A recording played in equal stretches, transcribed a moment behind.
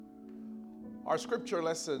Our scripture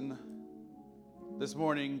lesson this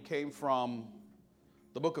morning came from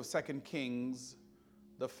the book of 2 Kings,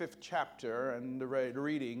 the 5th chapter, and the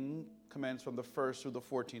reading commenced from the 1st through the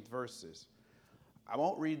 14th verses. I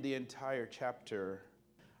won't read the entire chapter.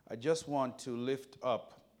 I just want to lift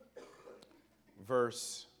up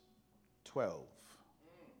verse 12.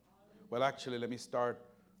 Well, actually, let me start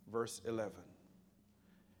verse 11.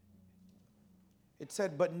 It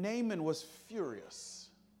said, "But Naaman was furious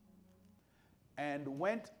and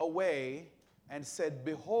went away and said,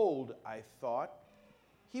 'Behold, I thought,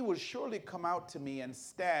 he will surely come out to me and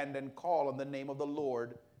stand and call on the name of the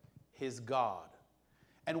Lord his God,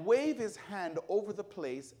 and wave his hand over the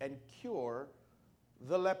place and cure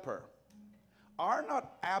the leper. Are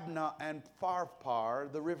not Abna and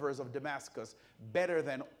Pharpar, the rivers of Damascus, better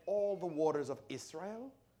than all the waters of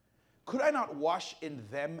Israel? Could I not wash in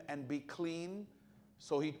them and be clean?'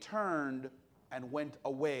 So he turned and went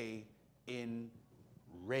away in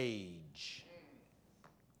rage."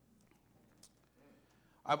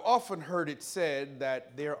 I've often heard it said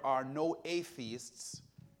that there are no atheists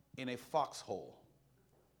in a foxhole.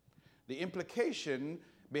 The implication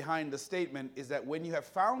behind the statement is that when you have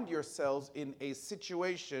found yourselves in a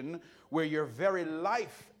situation where your very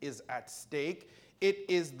life is at stake, it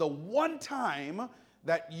is the one time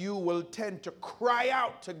that you will tend to cry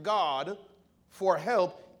out to God for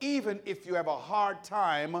help, even if you have a hard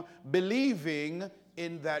time believing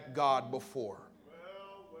in that God before.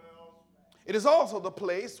 It is also the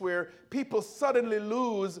place where people suddenly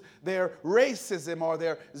lose their racism or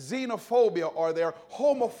their xenophobia or their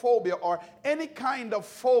homophobia or any kind of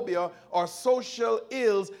phobia or social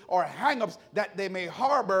ills or hang-ups that they may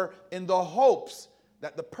harbor, in the hopes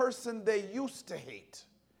that the person they used to hate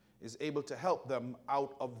is able to help them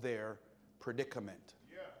out of their predicament.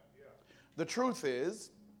 The truth is,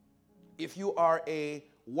 if you are a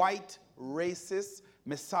white, racist,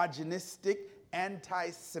 misogynistic,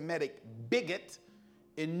 anti-Semitic bigot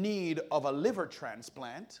in need of a liver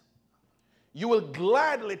transplant, you will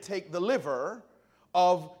gladly take the liver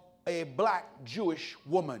of a black Jewish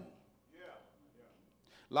woman.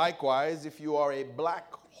 Likewise, if you are a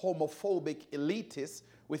black homophobic elitist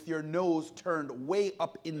with your nose turned way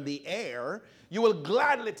up in the air, you will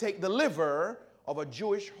gladly take the liver of a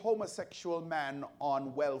Jewish homosexual man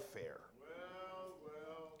on welfare.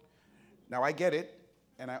 Now, I get it,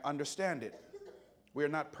 and I understand it. We are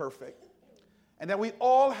not perfect. And that we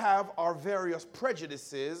all have our various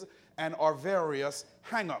prejudices and our various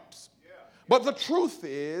hang-ups. But the truth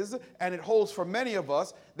is, and it holds for many of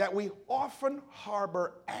us, that we often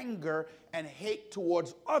harbor anger and hate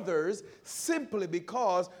towards others simply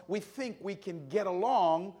because we think we can get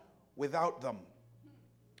along without them.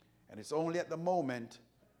 And it's only at the moment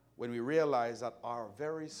when we realize that our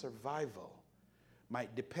very survival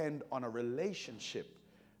might depend on a relationship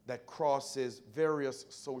that crosses various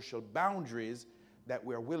social boundaries that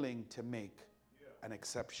we're willing to make an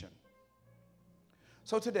exception.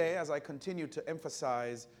 So today, as I continue to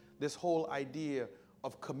emphasize this whole idea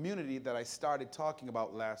of community that I started talking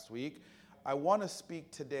about last week, I want to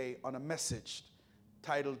speak today on a message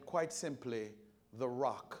titled quite simply, "The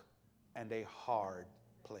Rock and a Hard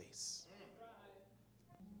Place."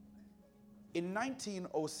 In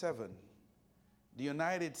 1907, the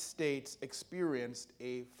United States experienced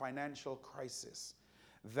a financial crisis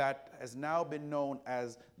that has now been known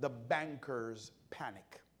as the bankers'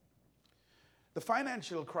 panic. The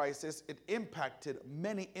financial crisis, it impacted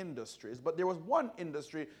many industries, but there was one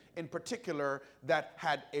industry in particular that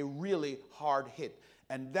had a really hard hit,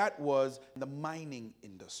 and that was the mining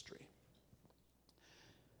industry.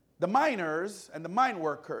 The miners and the mine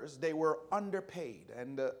workers, they were underpaid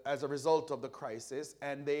and as a result of the crisis,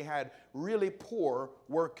 and they had really poor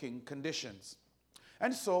working conditions.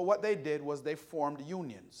 And so what they did was they formed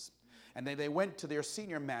unions. And then they went to their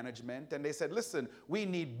senior management and they said, "Listen, we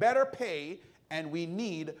need better pay and we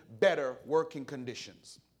need better working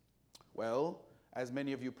conditions." Well, as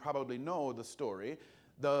many of you probably know the story,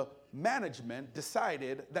 the management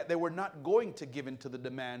decided that they were not going to give in to the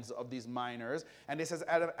demands of these miners. And they says,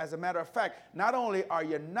 as a matter of fact, not only are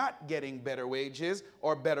you not getting better wages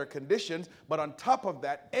or better conditions, but on top of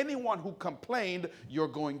that, anyone who complained, you're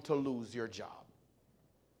going to lose your job.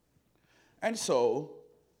 And so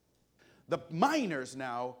the miners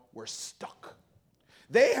now were stuck.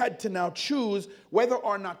 They had to now choose whether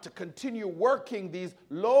or not to continue working these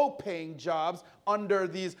low-paying jobs under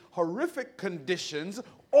these horrific conditions,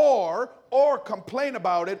 or complain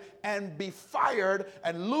about it and be fired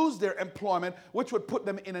and lose their employment, which would put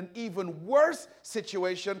them in an even worse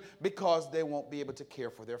situation because they won't be able to care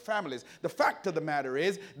for their families. The fact of the matter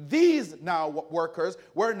is, these now workers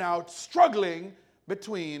were now struggling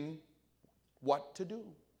between what to do.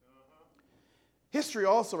 History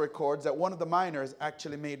also records that one of the miners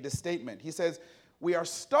actually made this statement. He says, "We are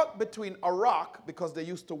stuck between a rock," because they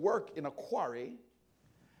used to work in a quarry,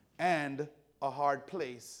 "and a hard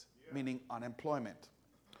place," meaning unemployment.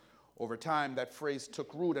 Over time, that phrase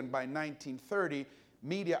took root, and by 1930,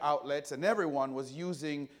 media outlets and everyone was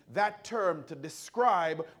using that term to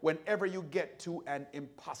describe whenever you get to an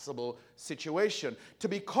impossible situation. To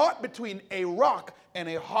be caught between a rock and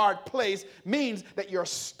a hard place means that you're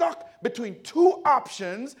stuck between two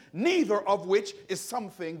options, neither of which is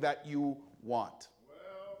something that you want.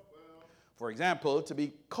 For example, to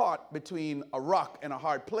be caught between a rock and a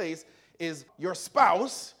hard place is your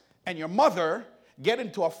spouse and your mother get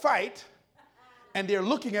into a fight, and they're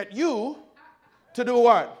looking at you to do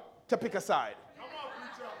what? To pick a side.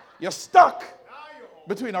 You're stuck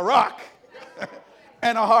between a rock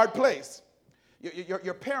and a hard place.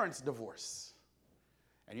 Your parents divorce,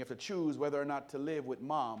 and you have to choose whether or not to live with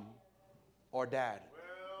mom or dad.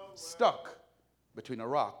 Stuck between a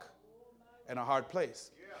rock and a hard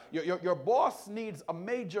place. Your boss needs a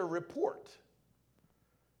major report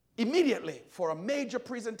immediately for a major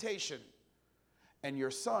presentation, and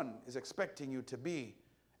your son is expecting you to be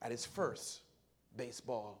at his first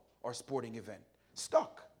baseball or sporting event.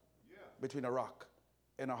 Stuck between a rock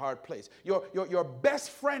and a hard place. Your best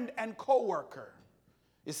friend and coworker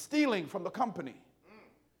is stealing from the company,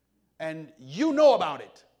 and you know about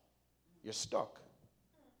it. You're stuck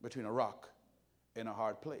between a rock and a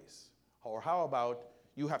hard place. Or how about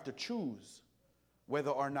you have to choose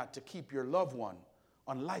whether or not to keep your loved one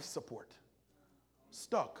on life support?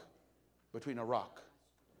 Stuck between a rock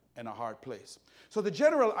and a hard place. So the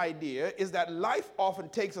general idea is that life often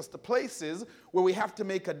takes us to places where we have to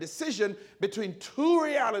make a decision between two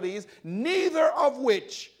realities, neither of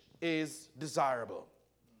which is desirable.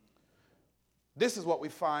 This is what we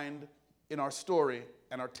find in our story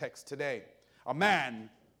and our text today. A man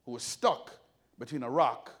who was stuck between a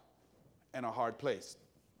rock and a hard place.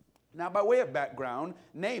 Now, by way of background,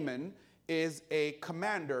 Naaman is a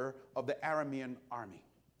commander of the Aramean army.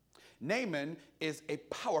 Naaman is a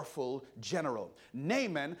powerful general.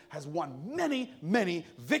 Naaman has won many, many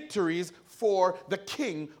victories for the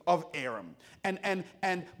king of Aram.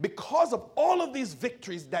 And because of all of these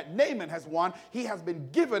victories that Naaman has won, he has been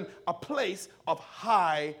given a place of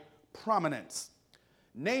high prominence.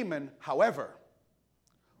 Naaman, however,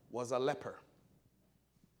 was a leper.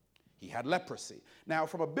 He had leprosy. Now,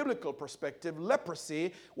 from a biblical perspective,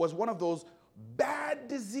 leprosy was one of those bad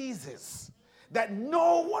diseases that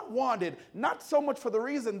no one wanted, not so much for the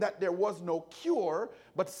reason that there was no cure,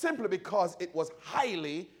 but simply because it was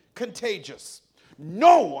highly contagious.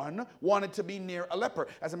 No one wanted to be near a leper.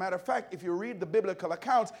 As a matter of fact, if you read the biblical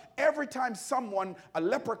accounts, every time a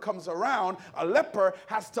leper comes around, a leper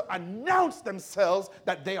has to announce themselves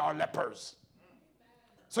that they are lepers.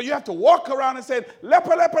 So you have to walk around and say,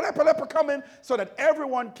 leper, leper, leper, leper, coming, so that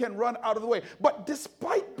everyone can run out of the way. But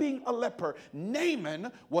despite being a leper,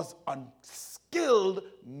 Naaman was a skilled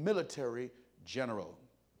military general.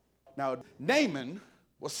 Now, Naaman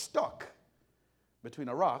was stuck between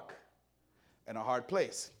a rock and a hard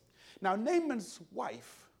place. Now, Naaman's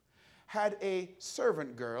wife had a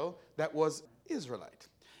servant girl that was Israelite,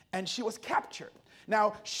 and she was captured.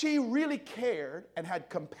 Now, she really cared and had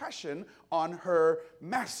compassion on her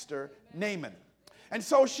master, Naaman. And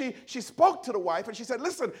so she spoke to the wife and she said,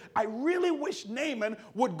 listen, I really wish Naaman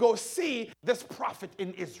would go see this prophet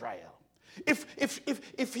in Israel.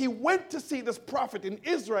 If he went to see this prophet in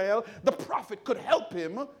Israel, the prophet could help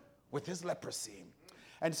him with his leprosy.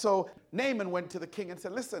 And so Naaman went to the king and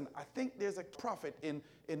said, listen, I think there's a prophet in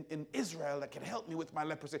Israel that can help me with my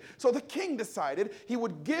leprosy. So the king decided he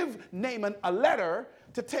would give Naaman a letter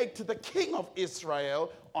to take to the king of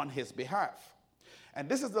Israel on his behalf. And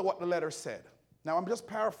this is what the letter said. Now, I'm just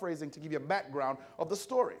paraphrasing to give you a background of the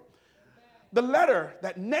story. The letter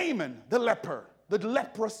that Naaman, the leper, the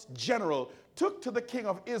leprous general, took to the king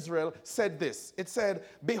of Israel said this. It said,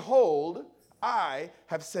 behold, I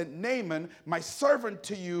have sent Naaman, my servant,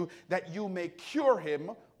 to you that you may cure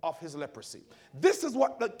him of his leprosy. This is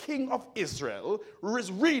what the king of Israel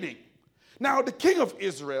is reading. Now, the king of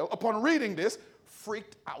Israel, upon reading this,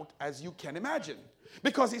 freaked out, as you can imagine,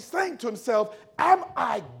 because he's saying to himself, am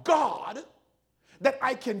I God that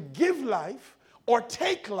I can give life or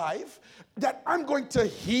take life, that I'm going to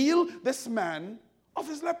heal this man of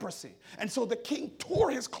his leprosy. And so the king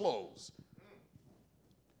tore his clothes.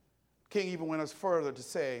 King even went as further to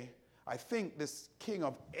say, I think this king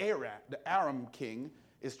of Aram, the Aram king,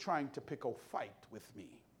 is trying to pick a fight with me.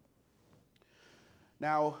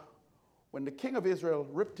 Now, when the king of Israel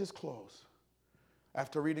ripped his clothes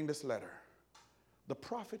after reading this letter, the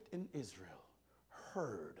prophet in Israel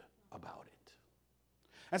heard about it.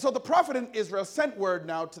 And so the prophet in Israel sent word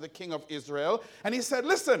now to the king of Israel, and he said,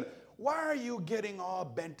 listen, why are you getting all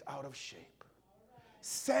bent out of shape?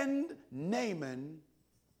 Send Naaman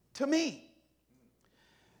to me.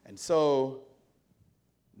 And so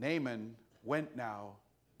Naaman went now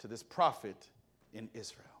to this prophet in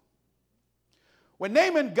Israel. When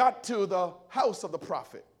Naaman got to the house of the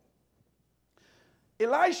prophet,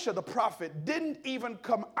 Elisha the prophet didn't even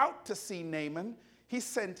come out to see Naaman. He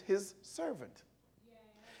sent his servant.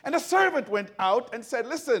 And the servant went out and said,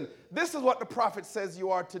 listen, this is what the prophet says you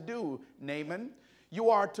are to do, Naaman. You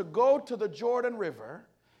are to go to the Jordan River,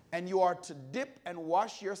 and you are to dip and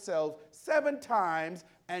wash yourself 7 times,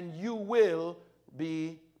 and you will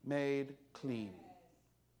be made clean.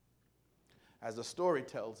 As the story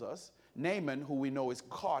tells us, Naaman, who we know is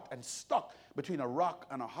caught and stuck between a rock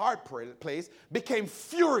and a hard place, became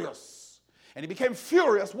furious. And he became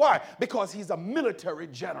furious. Why? Because he's a military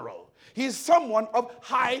general. He's someone of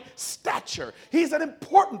high stature. He's an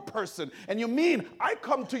important person. And you mean, I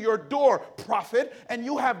come to your door, prophet, and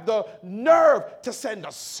you have the nerve to send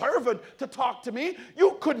a servant to talk to me?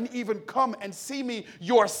 You couldn't even come and see me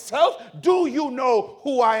yourself. Do you know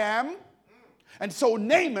who I am? And so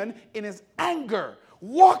Naaman, in his anger,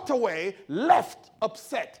 walked away, left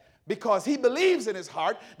upset, because he believes in his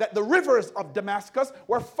heart that the rivers of Damascus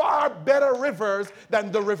were far better rivers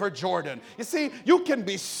than the River Jordan. You see, you can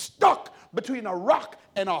be stuck between a rock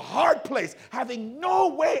and a hard place, having no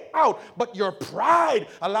way out, but your pride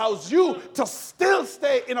allows you to still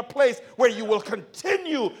stay in a place where you will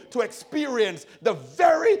continue to experience the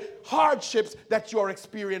very hardships that you're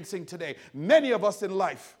experiencing today. Many of us in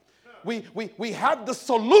life, we have the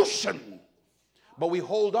solution, but we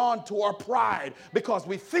hold on to our pride because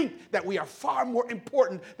we think that we are far more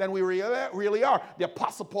important than we really are. The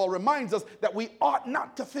Apostle Paul reminds us that we ought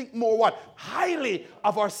not to think more what? Highly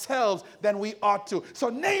of ourselves than we ought to. So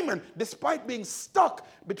Naaman, despite being stuck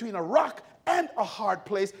between a rock and a hard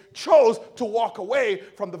place, chose to walk away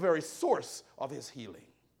from the very source of his healing.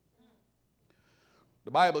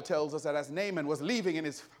 The Bible tells us that as Naaman was leaving in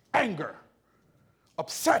his anger,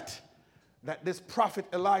 upset that this prophet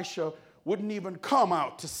Elisha wouldn't even come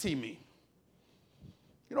out to see me.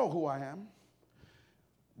 You know who I am.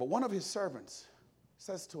 But one of his servants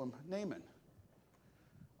says to him, Naaman,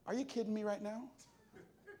 are you kidding me right now?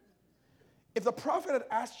 If the prophet had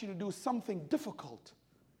asked you to do something difficult,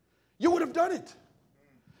 you would have done it.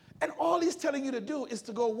 And all he's telling you to do is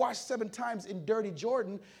to go wash 7 times in dirty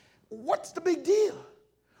Jordan. What's the big deal?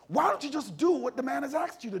 Why don't you just do what the man has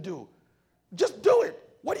asked you to do? Just do it.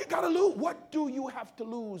 What do you got to lose? What do you have to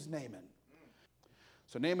lose, Naaman?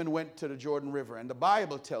 So Naaman went to the Jordan River, and the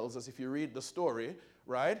Bible tells us, if you read the story,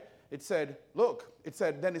 right, it said,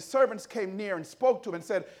 then his servants came near and spoke to him and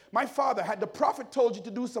said, my father, had the prophet told you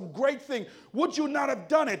to do some great thing, would you not have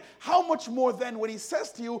done it? How much more then when he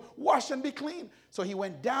says to you, wash and be clean? So he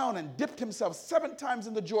went down and dipped himself 7 times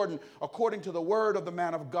in the Jordan, according to the word of the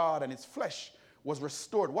man of God, and his flesh was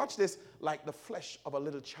restored. Watch this, like the flesh of a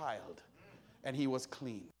little child, and he was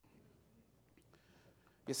clean.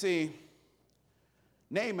 You see,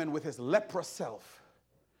 Naaman, with his leprous self,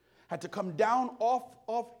 had to come down off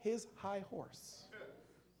of his high horse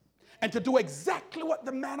and to do exactly what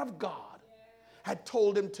the man of God had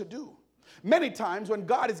told him to do. Many times when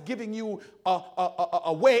God is giving you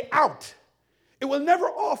a way out, it will never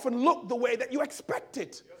often look the way that you expect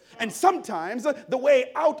it. And sometimes the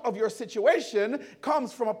way out of your situation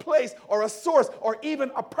comes from a place or a source or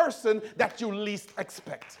even a person that you least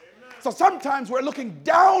expect. So sometimes we're looking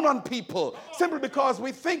down on people simply because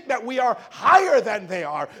we think that we are higher than they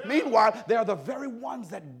are. Meanwhile, they are the very ones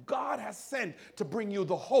that God has sent to bring you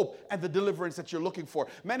the hope and the deliverance that you're looking for.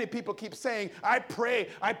 Many people keep saying, I pray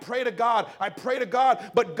to God,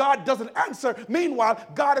 but God doesn't answer. Meanwhile,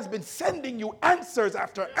 God has been sending you answers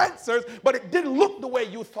after answers, but it didn't look the way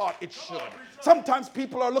you thought it should. Sometimes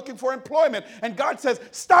people are looking for employment, and God says,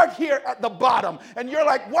 start here at the bottom. And you're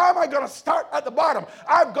like, why am I going to start at the bottom?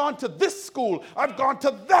 I've gone to this school. I've gone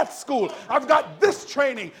to that school. I've got this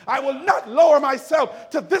training. I will not lower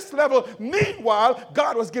myself to this level. Meanwhile,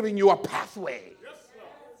 God was giving you a pathway. Yes, sir.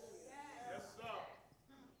 Yes, sir.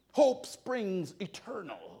 Hope springs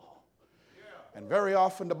eternal. Yeah. And very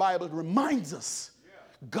often the Bible reminds us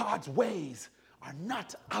God's ways are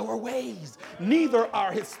not our ways, neither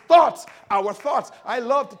are his thoughts our thoughts. I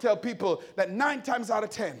love to tell people that 9 times out of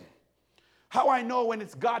 10, how I know when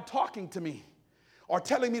it's God talking to me or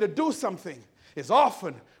telling me to do something is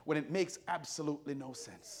often when it makes absolutely no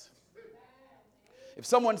sense. If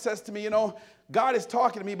someone says to me, God is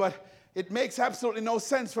talking to me, but it makes absolutely no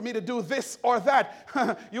sense for me to do this or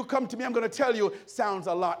that, you come to me, I'm going to tell you, sounds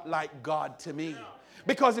a lot like God to me.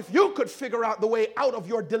 Because if you could figure out the way out of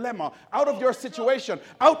your dilemma, out of your situation,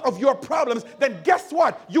 out of your problems, then guess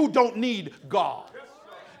what? You don't need God.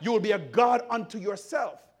 You will be a God unto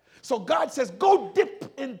yourself. So God says, go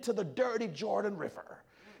dip into the dirty Jordan River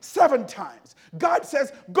 7 times. God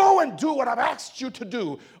says, go and do what I've asked you to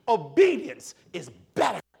do. Obedience is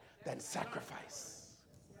better than sacrifice.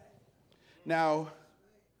 Now,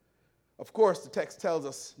 of course, the text tells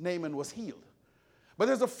us Naaman was healed. But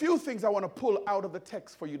there's a few things I want to pull out of the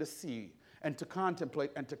text for you to see and to contemplate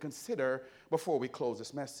and to consider before we close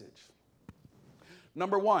this message.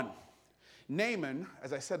 Number 1, Naaman,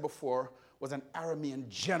 as I said before, was an Aramean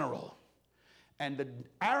general. And the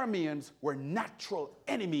Arameans were natural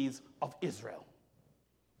enemies of Israel.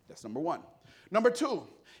 That's number 1. Number 2,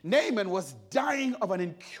 Naaman was dying of an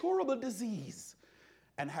incurable disease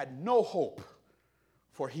and had no hope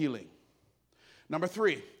for healing. Number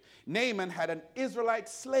 3, Naaman had an Israelite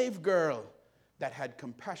slave girl that had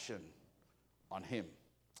compassion on him.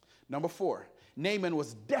 Number 4, Naaman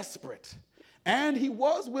was desperate, and he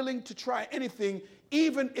was willing to try anything,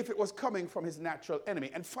 even if it was coming from his natural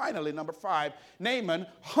enemy. And finally, number 5, Naaman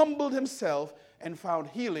humbled himself and found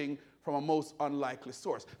healing from a most unlikely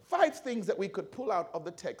source. 5 things that we could pull out of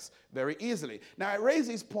the text very easily. Now, I raise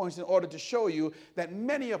these points in order to show you that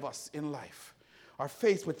many of us in life are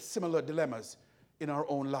faced with similar dilemmas in our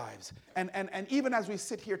own lives. And even as we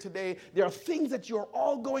sit here today, there are things that you're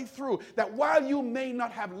all going through that while you may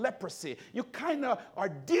not have leprosy, you kind of are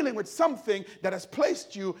dealing with something that has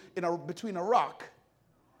placed you between a rock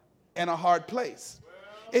and a hard place.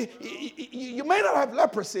 You may not have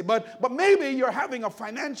leprosy, but maybe you're having a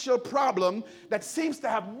financial problem that seems to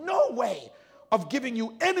have no way of giving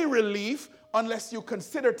you any relief unless you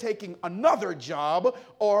consider taking another job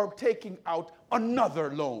or taking out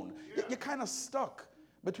another loan. You're kind of stuck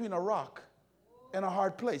between a rock and a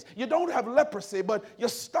hard place. You don't have leprosy, but you're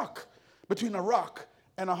stuck between a rock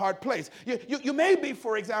and a hard place. You may be,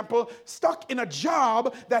 for example, stuck in a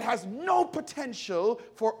job that has no potential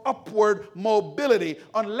for upward mobility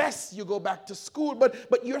unless you go back to school.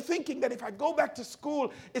 But you're thinking that if I go back to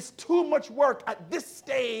school, it's too much work at this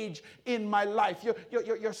stage in my life.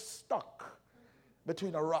 You're stuck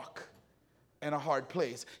between a rock and a hard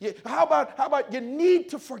place. How about you need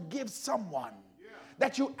to forgive someone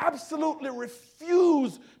that you absolutely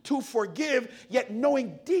refuse to forgive, yet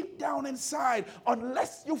knowing deep down inside,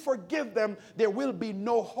 unless you forgive them, there will be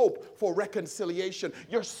no hope for reconciliation.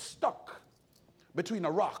 You're stuck between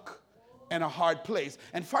a rock and a hard place.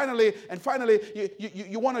 And finally,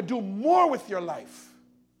 you want to do more with your life,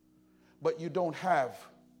 but you don't have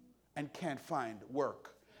and can't find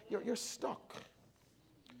work. You're stuck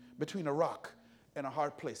between a rock and a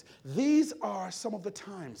hard place. These are some of the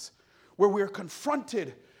times where we're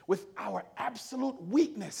confronted with our absolute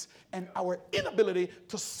weakness and our inability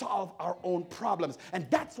to solve our own problems. And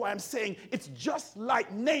that's why I'm saying it's just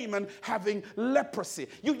like Naaman having leprosy.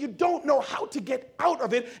 You don't know how to get out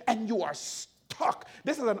of it, and you are stuck.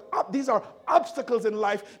 These are obstacles in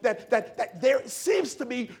life that there seems to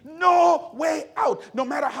be no way out. No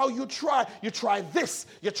matter how you try this,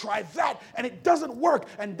 you try that, and it doesn't work.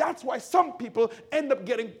 And that's why some people end up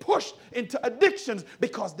getting pushed into addictions,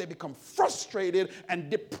 because they become frustrated and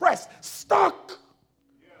depressed, stuck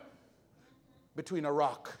between a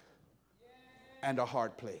rock and a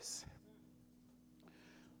hard place.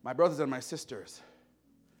 My brothers and my sisters,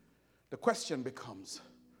 the question becomes,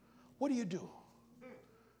 what do you do?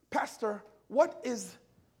 Pastor, what is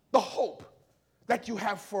the hope that you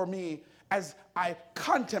have for me as I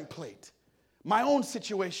contemplate my own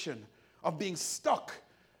situation of being stuck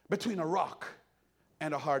between a rock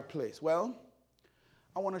and a hard place? Well,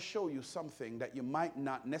 I want to show you something that you might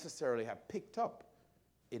not necessarily have picked up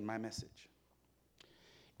in my message.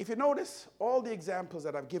 If you notice, all the examples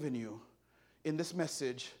that I've given you in this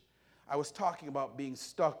message, I was talking about being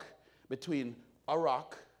stuck between a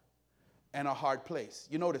rock and a hard place.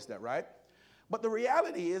 You notice that, right? But the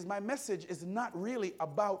reality is my message is not really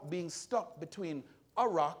about being stuck between a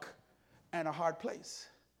rock and a hard place.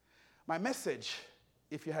 My message,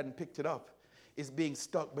 if you hadn't picked it up, is being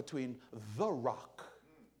stuck between the rock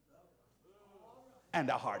and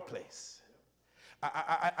a hard place.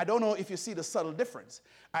 I don't know if you see the subtle difference.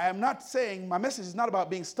 I am not saying, my message is not about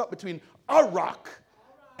being stuck between a rock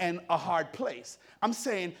and a hard place. I'm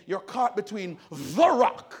saying you're caught between the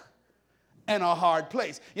rock and a hard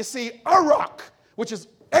place. You see, a rock, which is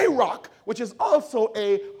also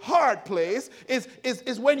a hard place,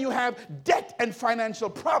 is when you have debt and financial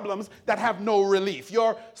problems that have no relief.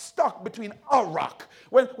 You're stuck between a rock.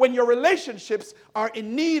 When your relationships are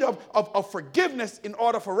in need of forgiveness in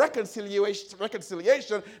order for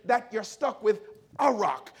reconciliation, that you're stuck with a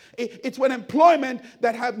rock. It's when employment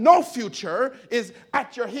that have no future is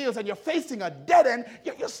at your heels and you're facing a dead end.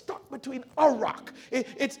 You're stuck between a rock.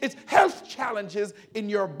 It's health challenges in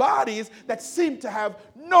your bodies that seem to have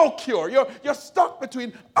no cure. You're stuck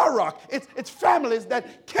between a rock. It's families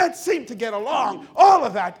that can't seem to get along. All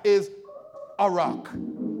of that is a rock.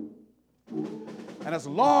 And as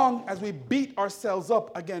long as we beat ourselves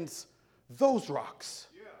up against those rocks,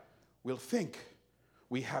 we'll think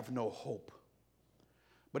we have no hope.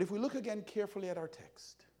 But if we look again carefully at our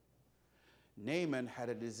text, Naaman had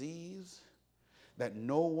a disease that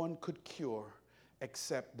no one could cure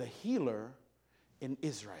except the healer in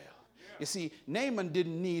Israel. You see, Naaman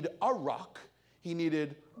didn't need a rock, he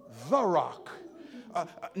needed the rock.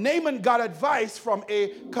 Naaman got advice from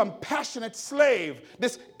a compassionate slave,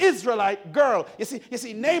 this Israelite girl. You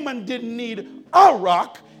see, Naaman didn't need a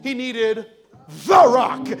rock, he needed the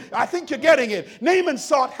rock. I think you're getting it. Naaman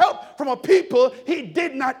sought help from a people he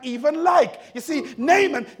did not even like. You see,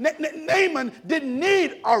 Naaman didn't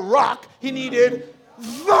need a rock, he needed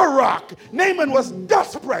the rock. Naaman was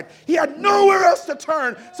desperate. He had nowhere else to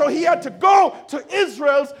turn, so he had to go to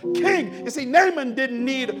Israel's king. You see, Naaman didn't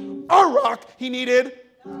need a rock, he needed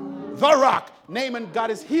the rock. Naaman got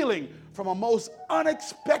his healing from a most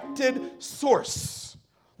unexpected source,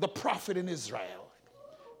 the prophet in Israel.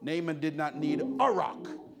 Naaman did not need a rock,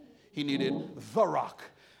 he needed the rock.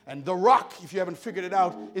 And the rock, if you haven't figured it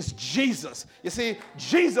out, is Jesus. You see,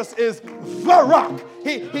 Jesus is the rock.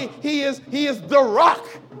 He is the rock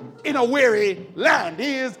in a weary land.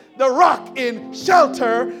 He is the rock in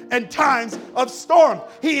shelter and times of storm.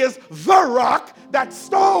 He is the rock, that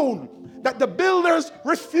stone that the builders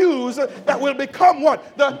refuse, that will become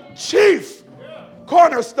what? The chief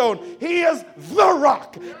cornerstone. He is the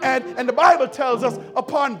rock. And the Bible tells us,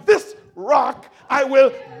 upon this rock I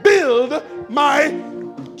will build my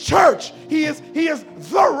church. He is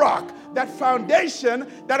the rock, that foundation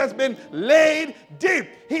that has been laid deep.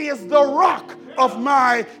 He is the rock of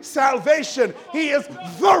my salvation. He is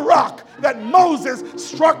the rock that Moses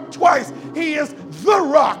struck twice. He is the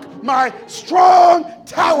rock, my strong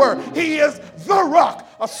tower. He is the rock,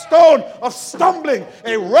 a stone of stumbling,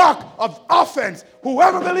 a rock of offense.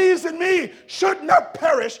 Whoever believes in me should not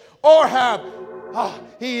perish or have.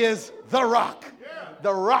 He is the rock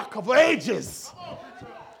of ages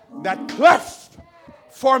that cleft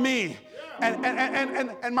for me.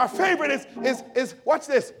 And my favorite is watch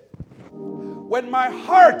this. When my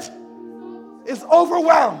heart is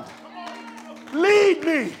overwhelmed, lead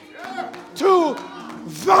me to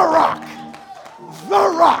the rock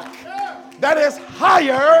that is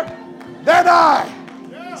higher than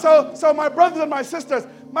I. So my brothers and my sisters,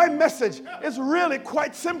 my message is really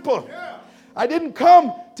quite simple. I didn't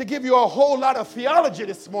come to give you a whole lot of theology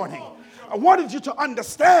this morning. I wanted you to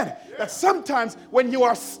understand that sometimes when you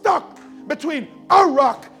are stuck between a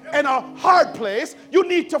rock and a hard place, you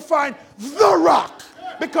need to find the rock,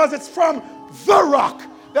 because it's from the rock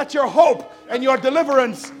that your hope and your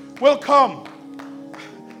deliverance will come.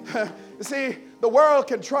 You see, the world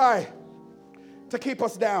can try to keep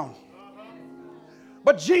us down,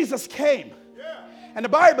 but Jesus came, and the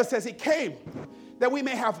Bible says he came that we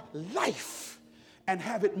may have life and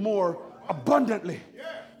have it more abundantly.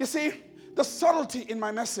 You see, the subtlety in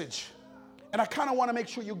my message, and I kind of want to make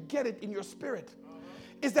sure you get it in your spirit,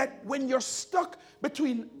 is that when you're stuck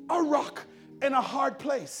between a rock and a hard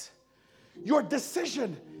place, your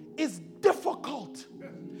decision is difficult.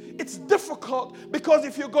 It's difficult because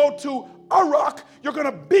if you go to a rock, you're going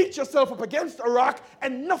to beat yourself up against a rock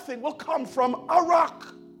and nothing will come from a rock.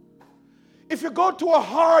 If you go to a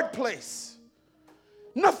hard place,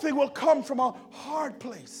 nothing will come from a hard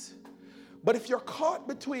place. But if you're caught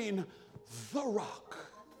between the rock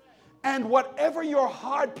and whatever your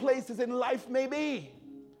hard places in life may be,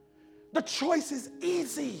 the choice is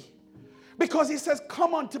easy, because he says,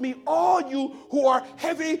 come unto me, all you who are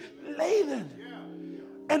heavy laden,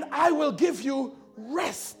 and I will give you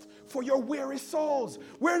rest for your weary souls.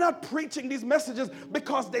 We're not preaching these messages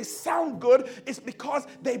because they sound good. It's because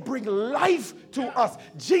they bring life to us.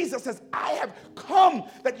 Jesus says, I have come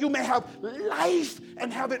that you may have life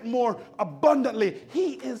and have it more abundantly.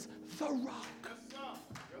 He is the rock.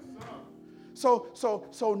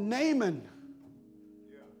 So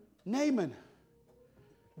Naaman,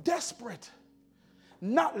 desperate,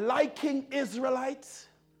 not liking Israelites,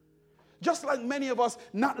 just like many of us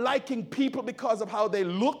not liking people because of how they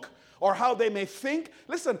look or how they may think.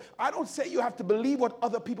 Listen, I don't say you have to believe what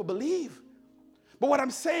other people believe. But what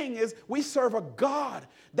I'm saying is we serve a God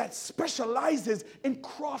that specializes in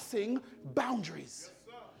crossing boundaries.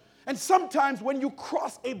 And sometimes when you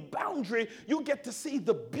cross a boundary, you get to see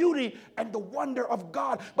the beauty and the wonder of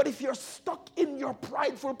God. But if you're stuck in your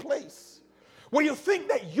prideful place, where you think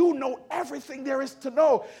that you know everything there is to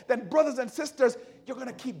know, then brothers and sisters, you're going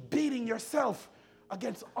to keep beating yourself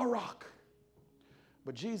against a rock.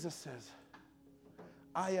 But Jesus says,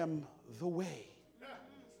 I am the way,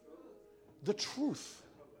 the truth,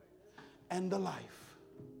 and the life.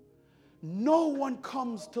 No one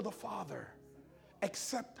comes to the Father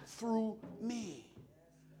except through me.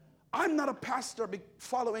 I'm not a pastor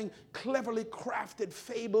following cleverly crafted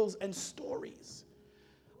fables and stories.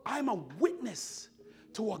 I'm a witness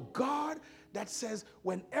to a God that says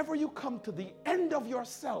whenever you come to the end of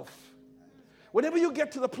yourself, whenever you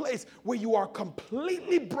get to the place where you are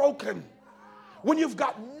completely broken, when you've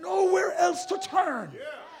got nowhere else to turn,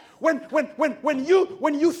 when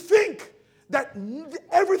you think that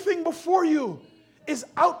everything before you is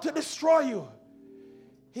out to destroy you,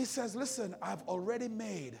 he says, listen, I've already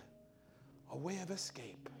made a way of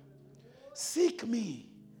escape. Seek me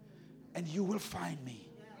and you will find me.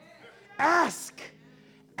 Ask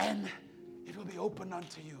and it will be opened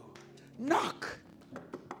unto you. Knock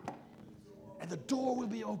and the door will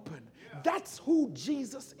be open. That's who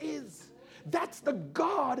Jesus is. That's the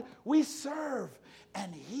God we serve.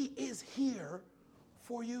 And he is here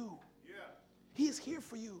for you. He is here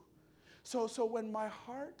for you. So when my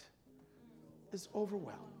heart is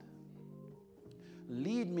overwhelmed,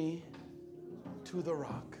 lead me to the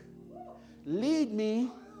rock. Lead me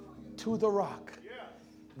to the rock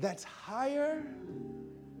that's higher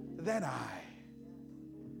than I.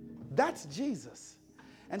 That's Jesus.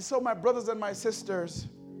 And so, my brothers and my sisters,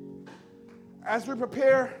 as we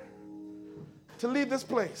prepare to leave this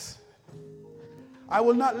place, I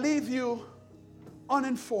will not leave you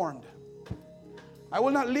uninformed. I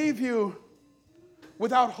will not leave you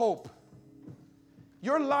without hope.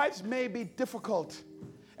 Your lives may be difficult,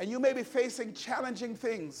 and you may be facing challenging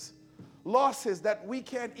things, losses that we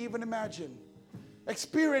can't even imagine,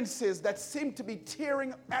 experiences that seem to be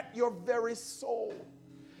tearing at your very soul,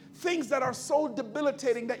 things that are so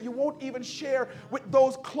debilitating that you won't even share with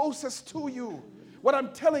those closest to you. What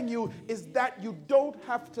I'm telling you is that you don't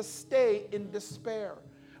have to stay in despair.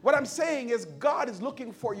 What I'm saying is God is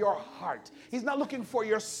looking for your heart. He's not looking for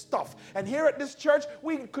your stuff. And here at this church,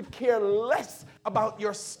 we could care less about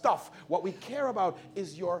your stuff. What we care about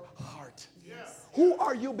is your heart. Yes. Who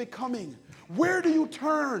are you becoming? Where do you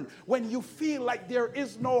turn when you feel like there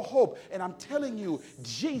is no hope? And I'm telling you,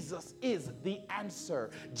 Jesus is the answer.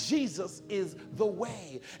 Jesus is the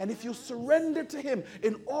way. And if you surrender to him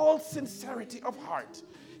in all sincerity of heart,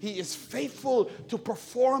 he is faithful to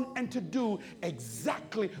perform and to do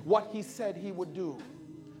exactly what he said he would do.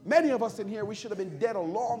 Many of us in here, we should have been dead a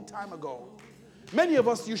long time ago. Many of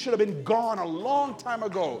us, you should have been gone a long time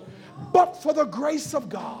ago. But for the grace of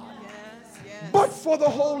God, but for the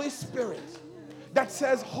Holy Spirit that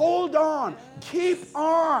says, hold on, keep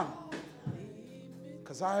on,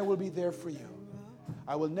 because I will be there for you.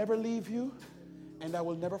 I will never leave you, and I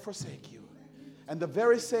will never forsake you. And the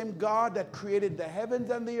very same God that created the heavens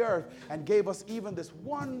and the earth and gave us even this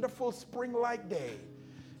wonderful spring-like day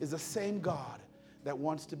is the same God that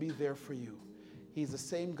wants to be there for you. He's the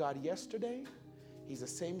same God yesterday, he's the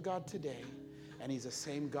same God today, and he's the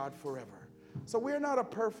same God forever. So we're not a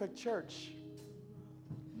perfect church,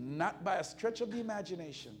 not by a stretch of the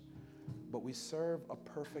imagination, but we serve a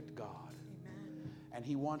perfect God. Amen. And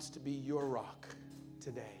he wants to be your rock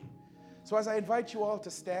today. So as I invite you all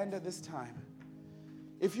to stand at this time,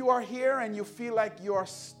 if you are here and you feel like you are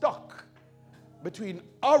stuck between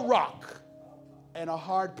a rock and a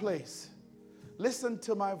hard place, listen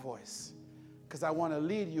to my voice, because I want to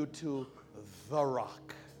lead you to the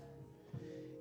rock.